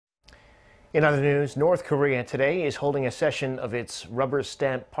In other news, North Korea today is holding a session of its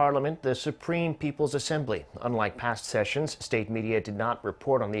rubber-stamped parliament, the Supreme People's Assembly. Unlike past sessions, state media did not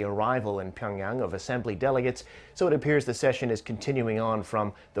report on the arrival in Pyeongyang of Assembly delegates, so it appears the session is continuing on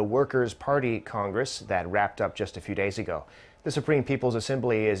from the Workers' Party Congress that wrapped up just a few days ago. The Supreme People's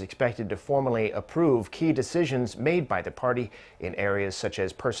Assembly is expected to formally approve key decisions made by the party in areas such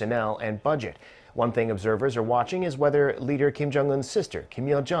as personnel and budget. One thing observers are watching is whether leader Kim Jong-un's sister, Kim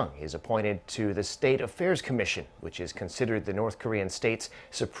Yo-jong, is appointed to the State Affairs Commission, which is considered the North Korean state's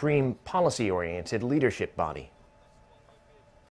supreme policy-oriented leadership body.